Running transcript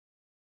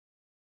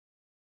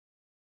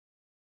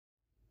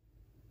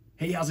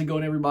Hey, how's it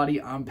going, everybody?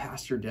 I'm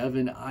Pastor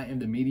Devin. I am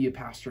the media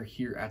pastor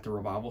here at the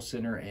Revival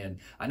Center, and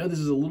I know this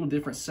is a little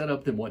different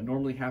setup than what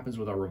normally happens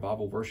with our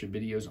Revival worship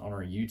videos on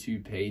our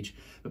YouTube page,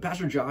 but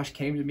Pastor Josh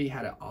came to me,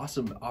 had an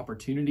awesome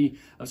opportunity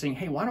of saying,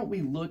 hey, why don't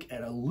we look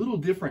at a little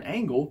different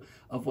angle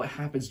of what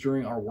happens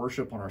during our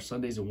worship on our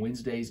Sundays and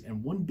Wednesdays,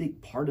 and one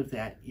big part of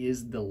that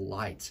is the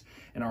lights.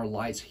 And our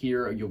lights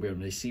here, you'll be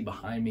able to see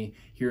behind me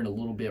here in a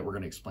little bit. We're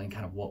going to explain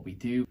kind of what we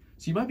do.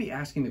 So you might be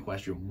asking the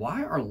question,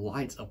 why are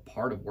lights a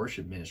part of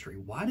worship ministry?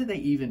 Why do they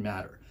even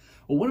matter?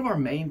 Well, one of our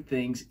main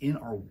things in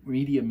our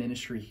media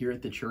ministry here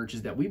at the church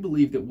is that we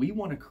believe that we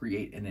want to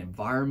create an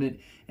environment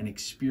and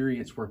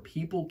experience where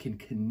people can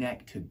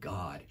connect to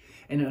God.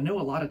 And I know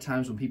a lot of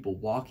times when people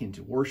walk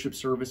into worship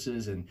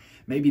services and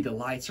maybe the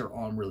lights are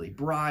on really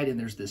bright and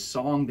there's this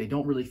song, they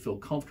don't really feel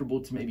comfortable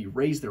to maybe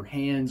raise their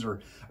hands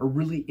or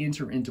really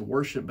enter into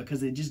worship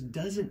because it just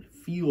doesn't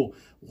feel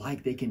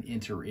like they can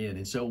enter in.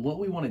 And so what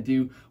we want to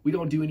do, we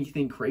don't do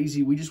anything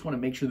crazy. We just want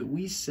to make sure that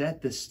we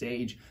set the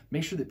stage,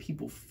 make sure that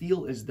people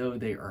feel as though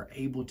they are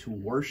able to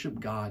worship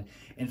God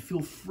and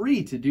feel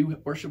free to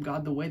worship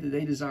God the way that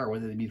they desire,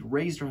 whether they be to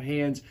raise their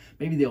hands,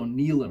 maybe they'll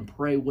kneel and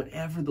pray,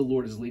 whatever the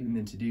Lord is leading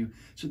them to do.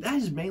 So that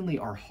is mainly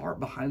our heart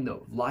behind the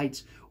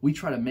lights. We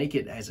try to make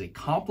it as a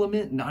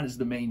compliment, not as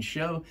the main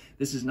show.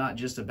 This is not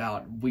just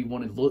about we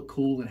want to look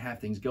cool and have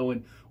things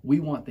going. We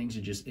want things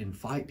to just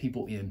invite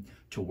people in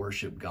to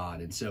worship God.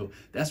 And so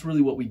that's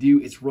really what we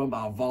do. It's run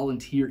by a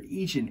volunteer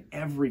each and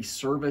every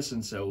service.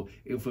 And so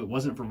if it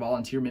wasn't for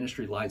volunteer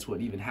ministry, lights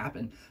wouldn't even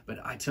happen. But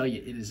I tell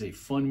you, it is a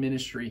fun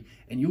ministry,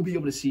 and you'll be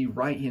able to see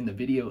right in the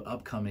video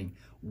upcoming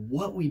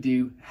what we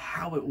do,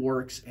 how it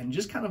works, and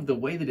just kind of the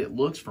way that it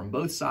looks from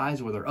both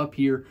sides, whether up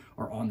here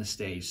or on the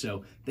stage.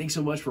 So thanks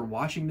so much for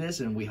watching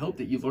this, and we hope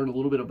that you've learned a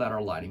little bit about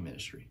our lighting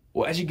ministry.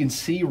 Well, as you can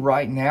see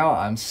right now,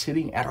 I'm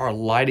sitting at our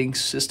lighting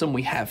system.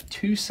 We have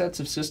two sets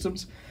of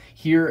systems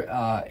here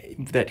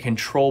that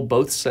control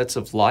both sets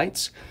of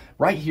lights.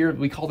 Right here,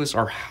 we call this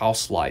our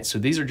house lights. So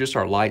these are just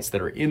our lights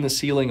that are in the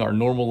ceiling, our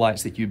normal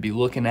lights that you'd be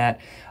looking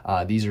at.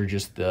 These are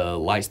just the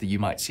lights that you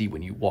might see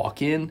when you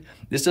walk in.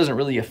 This doesn't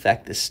really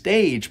affect the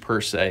stage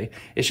per se.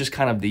 It's just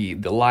kind of the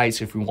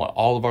lights if we want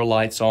all of our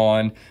lights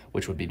on,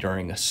 which would be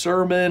during a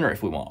sermon, or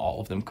if we want all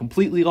of them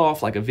completely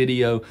off, like a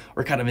video,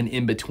 or kind of an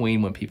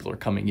in-between when people are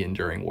coming in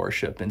during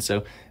worship. And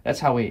so that's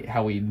how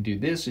we do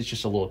this. It's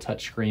just a little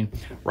touch screen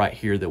right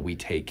here that we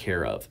take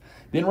care of.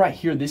 Then right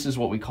here, this is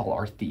what we call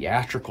our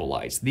theatrical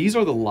lights. These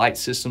are the light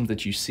systems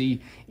that you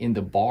see in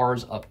the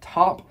bars up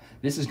top.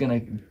 This is going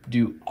to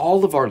do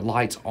all of our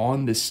lights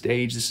on the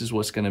stage. This is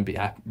what's going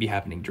to be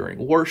happening during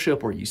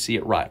worship, or you see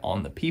it right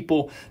on the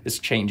people. This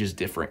changes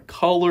different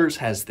colors,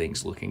 has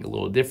things looking a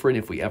little different.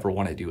 If we ever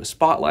want to do a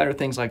spotlight or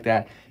things like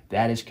that,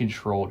 that is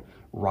controlled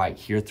right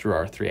here through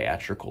our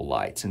theatrical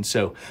lights. And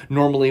so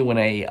normally when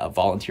a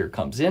volunteer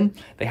comes in,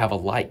 they have a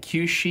light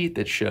cue sheet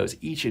that shows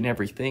each and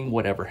everything,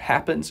 whatever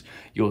happens.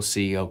 You'll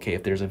see, okay,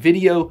 if there's a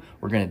video,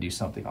 we're going to do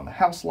something on the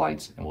house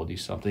lights, and we'll do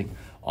something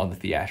on the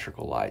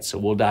theatrical lights. So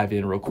we'll dive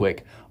in real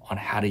quick on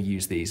how to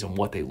use these and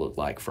what they look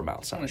like from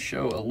outside. I want to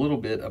show a little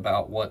bit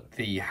about what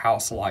the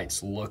house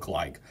lights look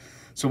like.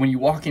 So when you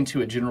walk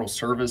into a general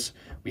service,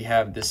 we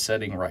have this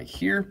setting right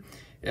here.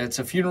 It's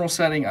a funeral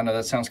setting. I know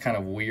that sounds kind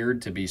of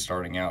weird to be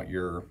starting out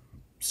your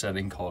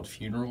setting called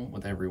funeral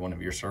with every one of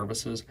your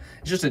services.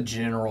 It's just a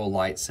general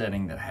light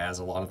setting that has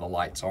a lot of the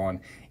lights on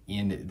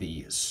in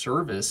the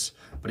service,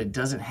 but it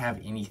doesn't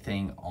have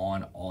anything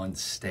on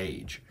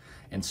stage.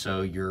 And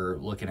so you're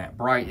looking at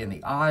bright in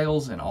the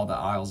aisles and all the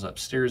aisles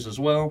upstairs as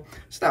well.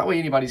 So that way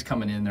anybody's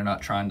coming in, they're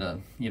not trying to,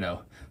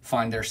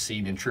 find their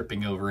seat and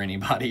tripping over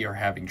anybody or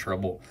having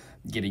trouble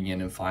getting in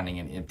and finding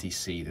an empty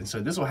seat. And so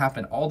this will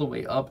happen all the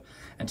way up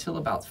until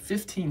about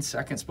 15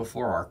 seconds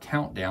before our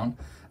countdown.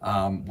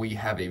 We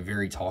have a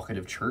very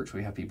talkative church.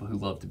 We have people who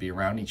love to be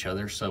around each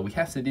other. So we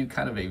have to do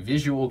kind of a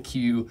visual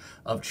cue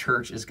of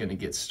church is going to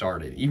get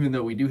started. Even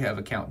though we do have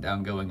a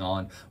countdown going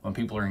on, when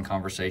people are in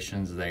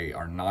conversations, they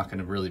are not going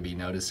to really be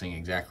noticing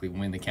exactly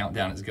when the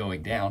countdown is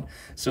going down.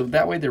 So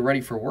that way they're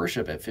ready for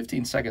worship. At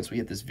 15 seconds, we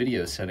hit this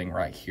video setting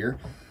right here.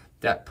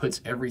 That puts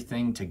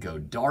everything to go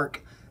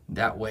dark.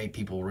 That way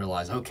people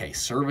realize, okay,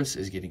 service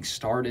is getting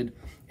started,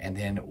 and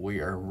then we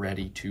are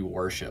ready to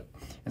worship.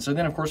 And so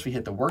then, of course, we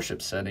hit the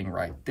worship setting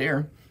right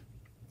there.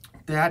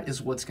 That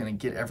is what's going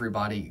to get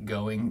everybody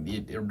going.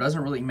 It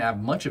doesn't really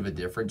have much of a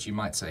difference. You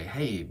might say,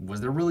 hey,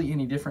 was there really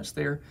any difference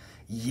there?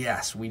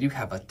 Yes, we do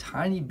have a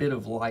tiny bit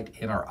of light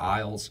in our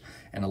aisles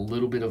and a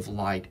little bit of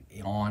light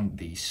on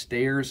the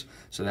stairs.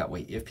 So that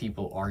way, if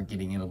people are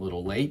getting in a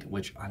little late,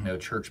 which I know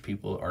church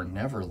people are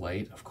never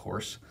late, of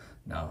course.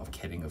 No, I'm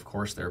kidding. Of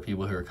course, there are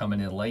people who are coming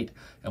in late,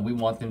 and we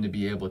want them to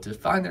be able to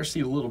find their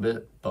seat a little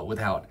bit, but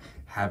without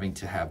having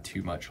to have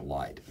too much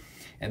light.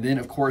 And then,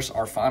 of course,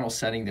 our final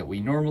setting that we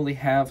normally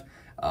have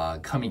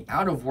coming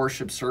out of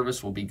worship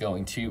service will be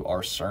going to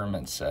our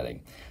sermon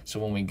setting.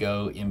 So when we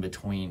go in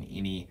between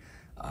any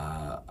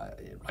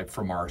like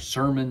from our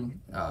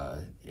sermon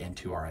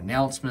into our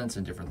announcements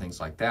and different things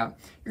like that.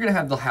 You're going to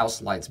have the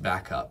house lights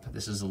back up.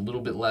 This is a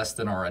little bit less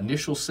than our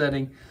initial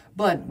setting,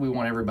 but we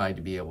want everybody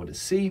to be able to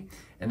see.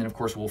 And then of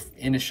course we'll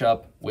finish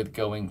up with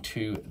going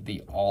to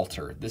the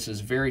altar. This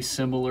is very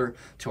similar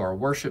to our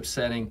worship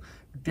setting.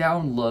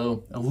 Down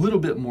low, a little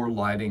bit more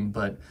lighting,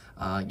 but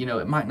you know,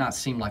 it might not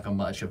seem like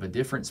much of a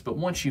difference, but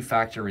once you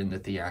factor in the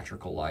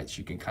theatrical lights,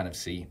 you can kind of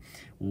see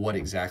what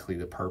exactly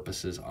the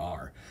purposes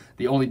are.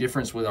 The only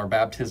difference with our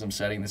baptism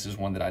setting, this is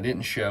one that I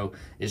didn't show,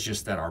 is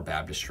just that our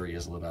baptistry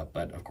is lit up,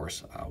 but of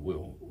course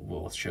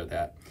we'll show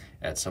that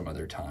at some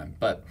other time.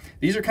 But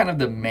these are kind of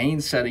the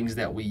main settings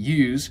that we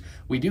use.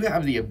 We do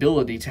have the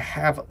ability to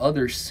have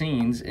other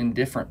scenes in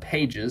different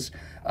pages.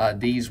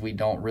 These we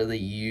don't really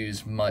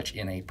use much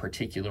in a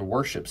particular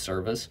worship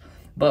service,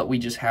 but we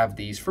just have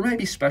these for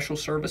maybe special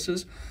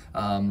services.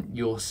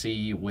 You'll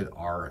see with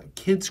our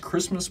kids'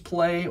 Christmas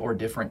play or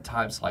different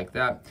types like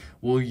that,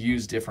 we'll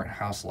use different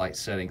house light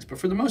settings. But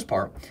for the most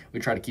part, we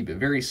try to keep it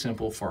very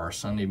simple for our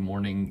Sunday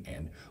morning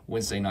and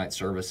Wednesday night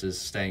services,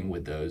 staying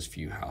with those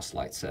few house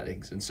light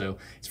settings. And so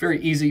it's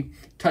very easy.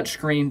 Touch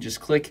screen, just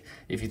click.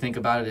 If you think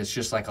about it, it's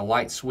just like a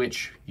light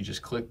switch. You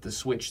just click the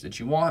switch that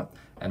you want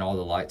and all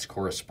the lights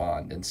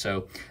correspond. And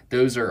so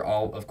those are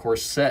all, of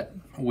course, set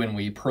when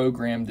we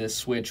program this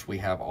switch. We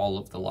have all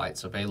of the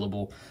lights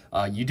available.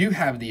 You do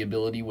have the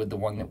ability with the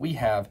one that we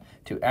have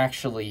to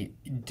actually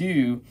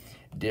do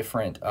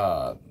different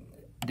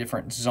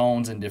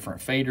zones and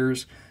different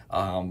faders,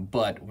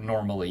 but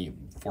normally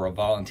for a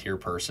volunteer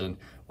person,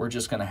 we're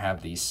just going to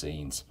have these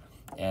scenes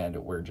and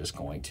we're just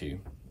going to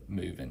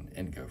move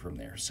and go from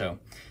there. So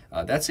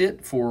that's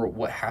it for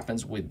what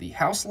happens with the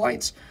house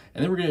lights.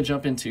 And then we're going to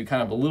jump into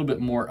kind of a little bit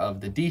more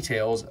of the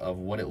details of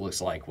what it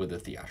looks like with the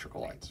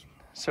theatrical lights.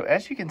 So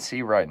as you can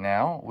see right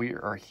now, we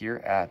are here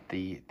at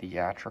the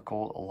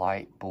theatrical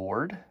light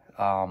board.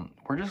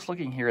 We're just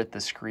looking here at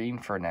the screen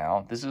for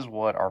now. This is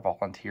what our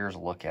volunteers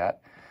look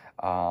at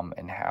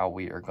and how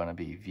we are going to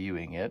be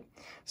viewing it.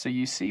 So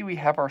you see we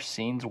have our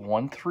scenes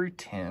 1 through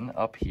 10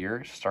 up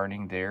here,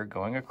 starting there,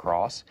 going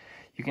across.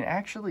 You can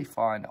actually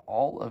find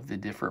all of the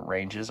different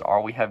ranges,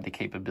 or we have the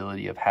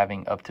capability of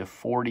having up to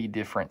 40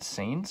 different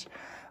scenes.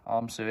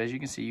 So as you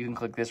can see, you can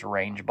click this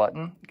range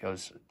button. It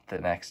goes the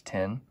next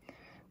 10,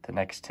 the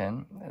next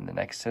 10, and the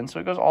next 10. So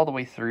it goes all the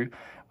way through.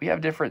 We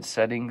have different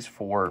settings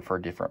for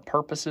different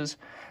purposes.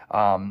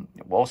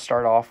 We'll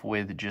start off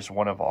with just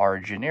one of our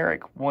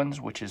generic ones,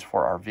 which is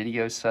for our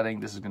video setting.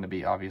 This is going to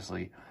be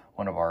obviously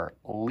one of our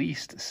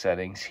least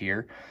settings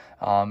here.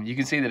 You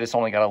can see that it's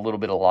only got a little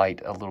bit of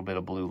light, a little bit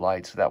of blue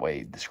light, so that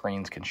way the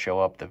screens can show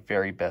up the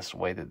very best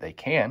way that they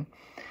can.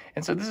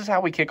 And so this is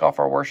how we kick off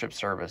our worship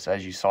service.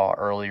 As you saw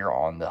earlier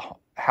on the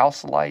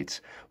house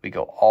lights, we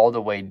go all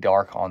the way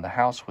dark on the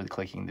house with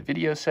clicking the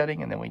video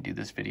setting, and then we do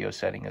this video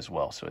setting as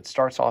well. So it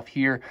starts off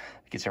here,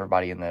 gets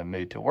everybody in the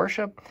mood to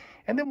worship,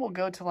 and then we'll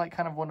go to like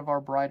kind of one of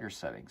our brighter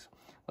settings.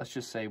 Let's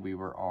just say we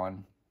were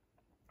on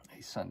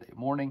a Sunday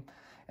morning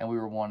and we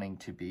were wanting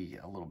to be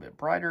a little bit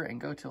brighter and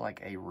go to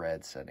like a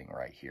red setting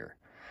right here.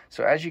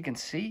 So as you can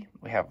see,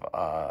 we have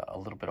a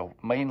little bit of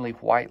mainly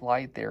white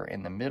light there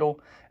in the middle,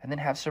 and then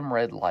have some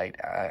red light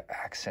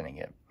accenting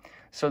it.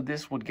 So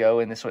this would go,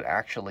 and this would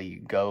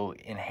actually go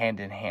in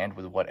hand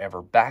with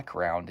whatever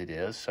background it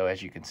is. So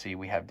as you can see,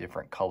 we have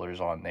different colors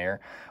on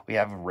there. We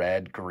have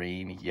red,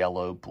 green,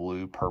 yellow,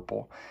 blue,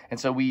 purple. And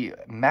so we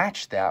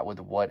match that with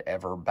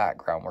whatever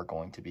background we're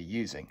going to be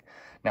using.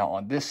 Now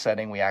on this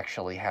setting, we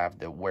actually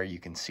have where you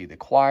can see the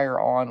choir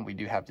on. We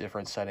do have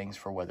different settings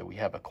for whether we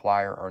have a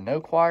choir or no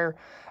choir.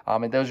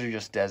 And those are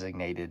just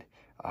designated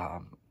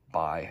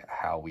by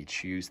how we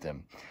choose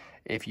them.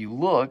 If you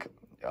look,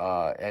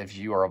 if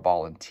you are a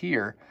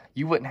volunteer,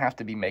 you wouldn't have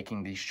to be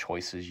making these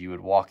choices. You would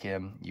walk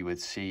in, you would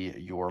see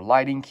your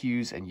lighting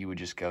cues, and you would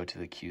just go to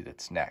the cue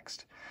that's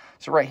next.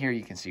 So right here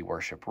you can see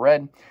worship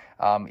red.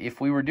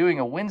 If we were doing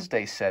a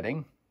Wednesday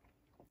setting,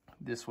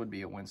 this would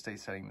be a Wednesday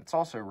setting that's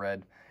also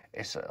red.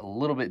 It's a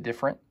little bit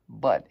different,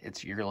 but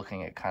you're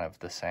looking at kind of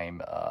the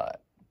same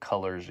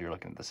colors, you're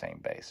looking at the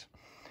same base.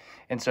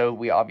 And so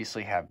we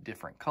obviously have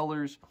different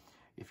colors.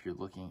 If you're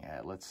looking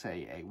at, let's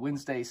say, a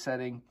Wednesday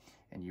setting,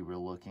 and you were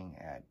looking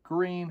at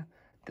green,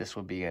 this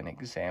would be an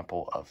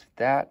example of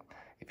that.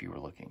 If you were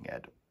looking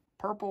at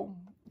purple,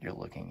 you're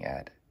looking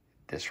at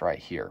this right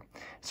here.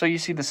 So you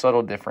see the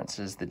subtle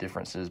differences, the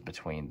differences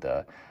between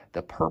the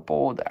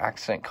purple, the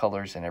accent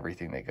colors, and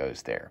everything that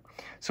goes there.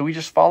 So we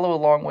just follow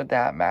along with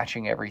that,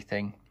 matching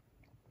everything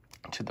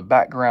to the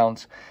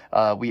backgrounds.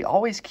 We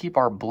always keep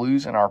our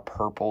blues and our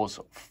purples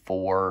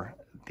for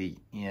the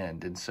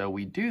end. And so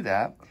we do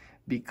that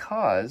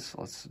because,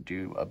 let's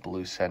do a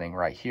blue setting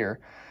right here.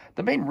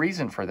 The main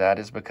reason for that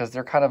is because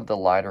they're kind of the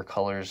lighter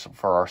colors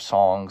for our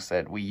songs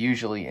that we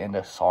usually end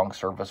a song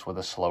service with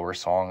a slower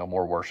song, a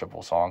more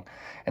worshipful song.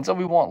 And so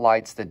we want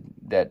lights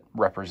that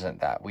represent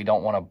that. We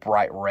don't want a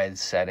bright red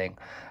setting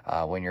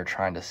when you're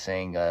trying to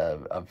sing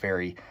a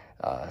very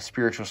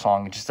spiritual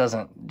song. It just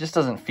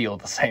doesn't feel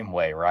the same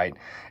way, right?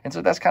 And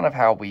so that's kind of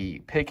how we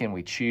pick and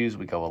we choose.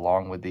 We go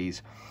along with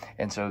these.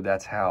 And so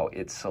that's how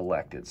it's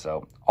selected.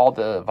 So all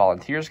the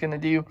volunteer's going to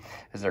do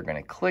is they're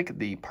going to click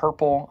the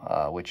purple,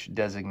 which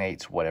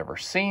designates whatever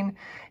scene.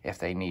 If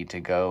they need to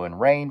go and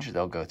range,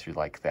 they'll go through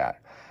like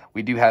that.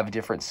 We do have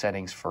different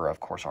settings for, of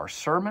course, our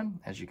sermon.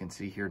 As you can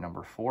see here,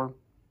 number 4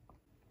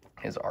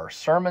 is our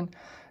sermon.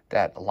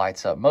 That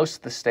lights up most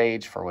of the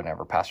stage for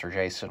whenever Pastor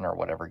Jason or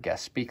whatever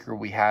guest speaker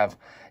we have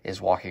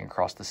is walking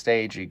across the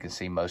stage. You can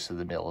see most of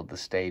the middle of the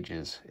stage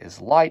is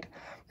light.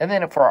 And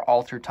then for our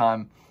altar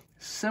time,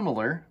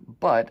 similar,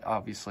 but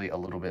obviously a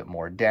little bit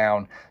more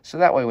down. So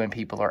that way when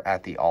people are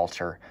at the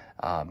altar,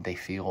 they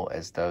feel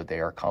as though they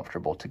are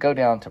comfortable to go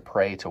down, to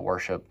pray, to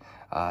worship,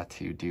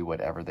 to do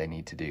whatever they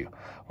need to do.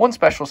 One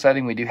special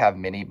setting, we do have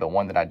many, but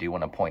one that I do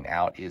want to point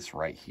out is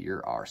right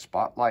here, our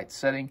spotlight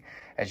setting.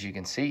 As you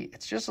can see,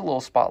 it's just a little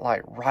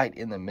spotlight right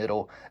in the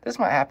middle. This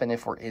might happen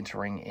if we're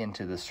entering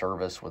into the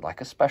service with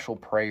like a special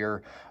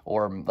prayer,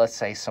 or let's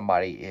say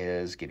somebody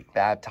is getting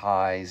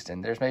baptized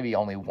and there's maybe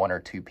only 1 or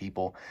 2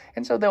 people.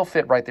 And so they'll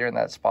fit right there in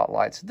that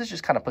spotlight. So this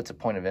just kind of puts a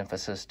point of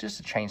emphasis just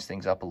to change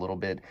things up a little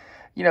bit.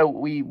 You know,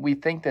 we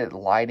think that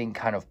lighting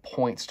kind of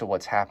points to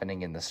what's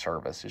happening in the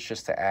service. It's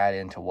just to add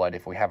into what,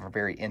 if we have a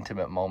very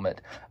intimate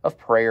moment of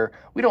prayer,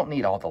 we don't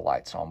need all the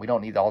lights on. We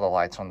don't need all the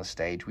lights on the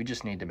stage. We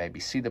just need to maybe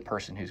see the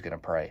person who's going to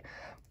pray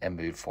and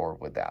move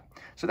forward with that.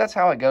 So that's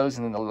how it goes.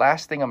 And then the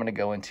last thing I'm going to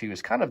go into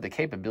is kind of the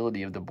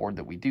capability of the board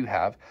that we do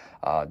have.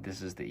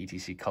 This is the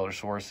ETC color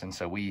source. And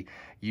so we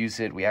use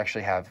it. We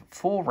actually have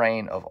full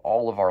reign of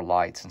all of our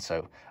lights. And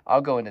so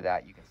I'll go into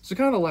that. So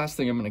kind of the last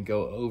thing I'm going to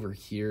go over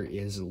here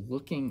is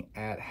looking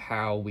at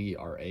how we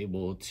are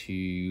able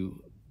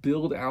to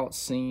build out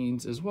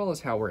scenes, as well as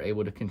how we're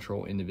able to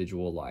control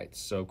individual lights.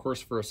 So of course,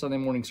 for a Sunday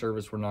morning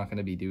service, we're not going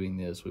to be doing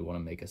this. We want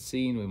to make a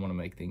scene. We want to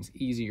make things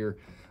easier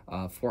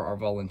for our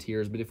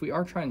volunteers. But if we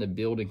are trying to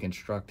build and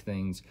construct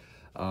things,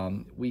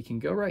 we can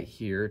go right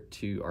here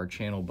to our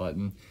channel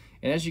button.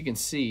 And as you can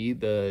see,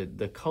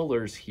 the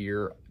colors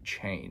here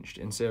changed.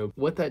 And so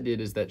what that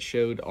did is that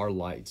showed our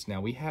lights.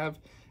 Now we have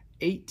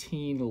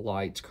 18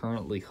 lights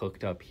currently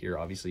hooked up here.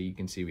 Obviously, you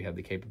can see we have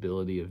the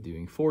capability of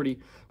doing 40,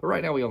 but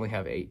right now we only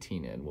have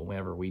 18 in.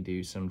 Whenever we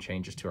do some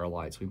changes to our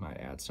lights, we might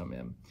add some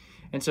in.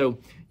 And so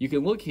you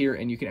can look here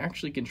and you can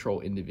actually control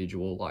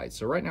individual lights.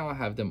 So right now I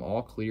have them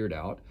all cleared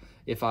out.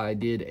 If I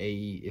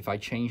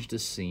changed a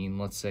scene,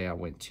 let's say I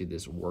went to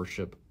this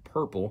worship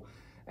purple,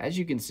 as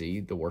you can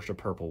see, the worship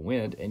purple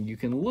went, and you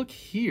can look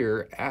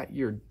here at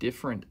your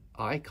different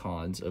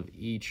icons of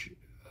each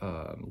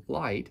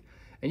light,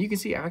 and you can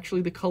see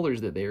actually the colors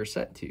that they are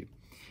set to.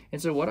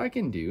 And so what I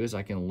can do is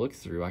I can look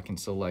through, I can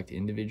select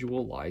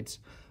individual lights.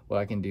 What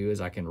I can do is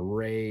I can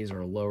raise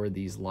or lower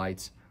these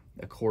lights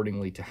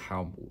accordingly to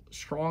how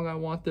strong I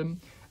want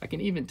them. I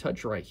can even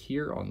touch right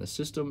here on the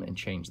system and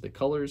change the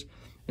colors.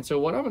 And so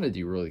what I'm going to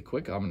do really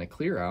quick, I'm going to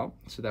clear out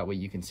so that way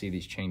you can see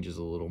these changes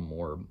a little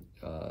more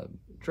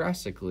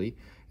drastically,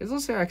 is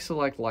let's say I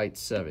select light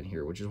 7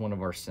 here, which is one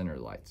of our center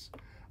lights.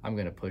 I'm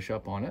going to push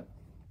up on it.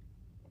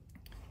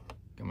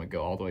 I'm going to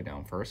go all the way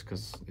down first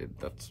because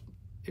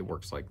it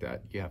works like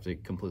that. You have to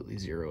completely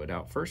zero it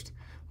out first.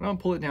 When I'm going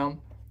to pull it down,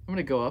 I'm going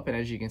to go up, and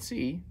as you can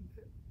see,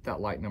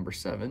 that light number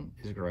 7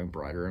 is growing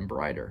brighter and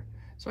brighter.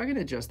 So I can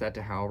adjust that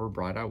to however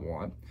bright I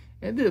want.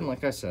 And then,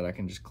 like I said, I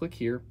can just click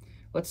here.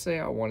 Let's say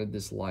I wanted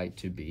this light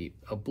to be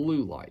a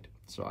blue light.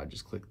 So I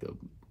just click the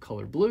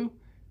color blue,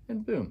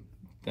 and boom,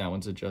 that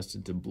one's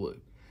adjusted to blue.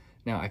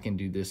 Now I can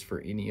do this for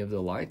any of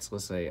the lights.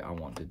 Let's say I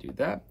want to do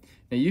that.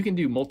 Now you can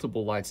do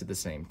multiple lights at the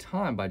same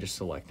time by just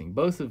selecting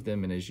both of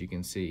them. And as you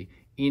can see,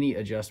 any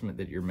adjustment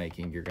that you're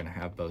making, you're going to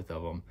have both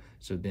of them.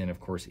 So then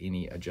of course,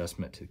 any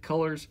adjustment to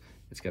colors,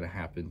 it's going to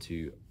happen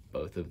to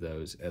both of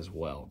those as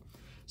well.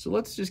 So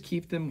let's just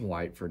keep them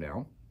white for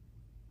now.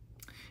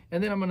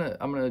 And then I'm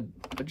gonna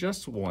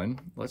adjust one.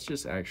 Let's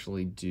just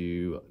actually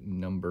do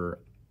number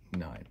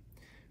 9.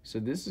 So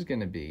this is going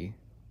to be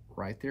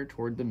right there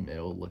toward the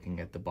middle, looking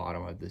at the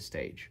bottom of the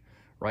stage,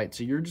 right?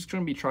 So you're just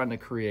going to be trying to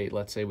create,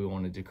 let's say we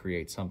wanted to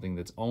create something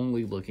that's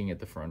only looking at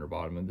the front or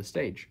bottom of the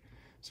stage.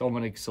 So I'm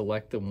going to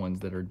select the ones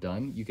that are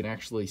done. You can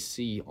actually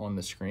see on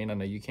the screen, I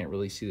know you can't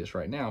really see this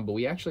right now, but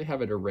we actually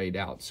have it arrayed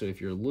out. So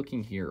if you're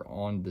looking here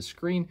on the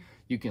screen,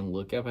 you can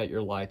look up at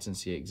your lights and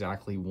see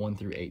exactly 1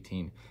 through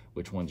 18,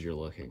 which ones you're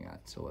looking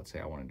at. So let's say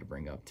I wanted to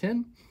bring up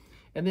 10,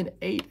 and then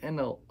 8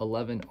 and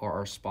 11 are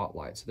our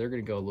spotlights. So they're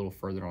going to go a little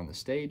further on the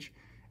stage.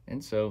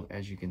 And so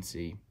as you can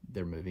see,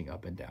 they're moving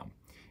up and down.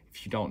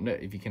 If you don't know,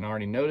 if you can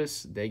already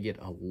notice, they get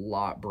a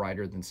lot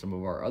brighter than some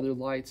of our other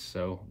lights,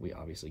 so we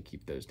obviously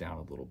keep those down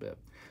a little bit.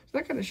 So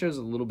that kind of shows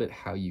a little bit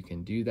how you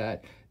can do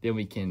that. Then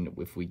we can,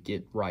 if we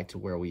get right to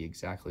where we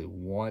exactly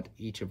want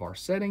each of our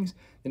settings,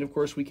 then of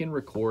course we can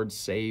record,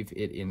 save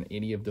it in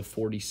any of the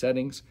 40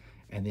 settings,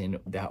 and then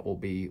that will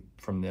be,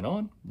 from then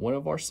on, one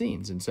of our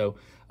scenes. And so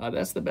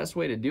that's the best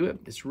way to do it.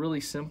 It's really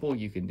simple.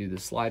 You can do the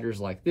sliders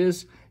like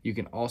this. You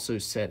can also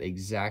set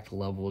exact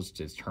levels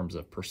in terms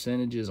of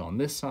percentages on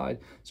this side.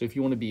 So if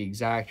you want to be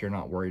exact, you're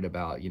not worried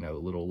about, you know,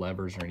 little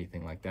levers or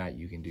anything like that,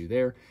 you can do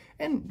there.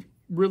 And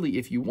really,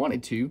 if you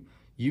wanted to,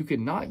 you could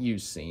not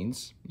use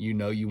scenes. You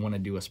know you want to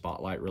do a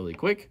spotlight really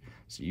quick,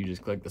 so you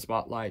just click the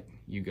spotlight,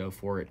 you go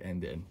for it,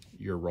 and then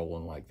you're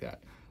rolling like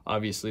that.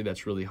 Obviously,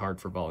 that's really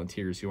hard for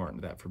volunteers who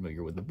aren't that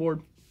familiar with the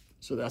board,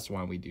 so that's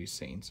why we do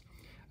scenes.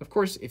 Of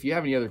course, if you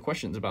have any other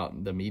questions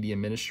about the media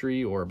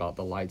ministry or about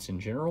the lights in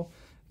general,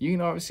 you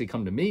can obviously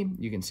come to me.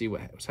 You can see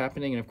what's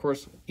happening, and of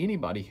course,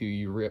 anybody who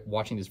you're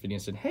watching this video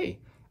and said, hey,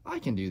 I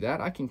can do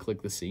that, I can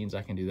click the scenes,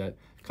 I can do that,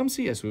 come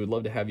see us. We would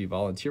love to have you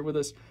volunteer with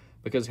us,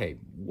 because hey,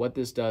 what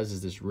this does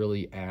is this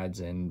really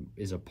adds and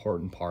is an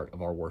important part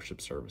of our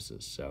worship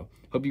services. So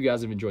hope you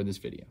guys have enjoyed this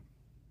video.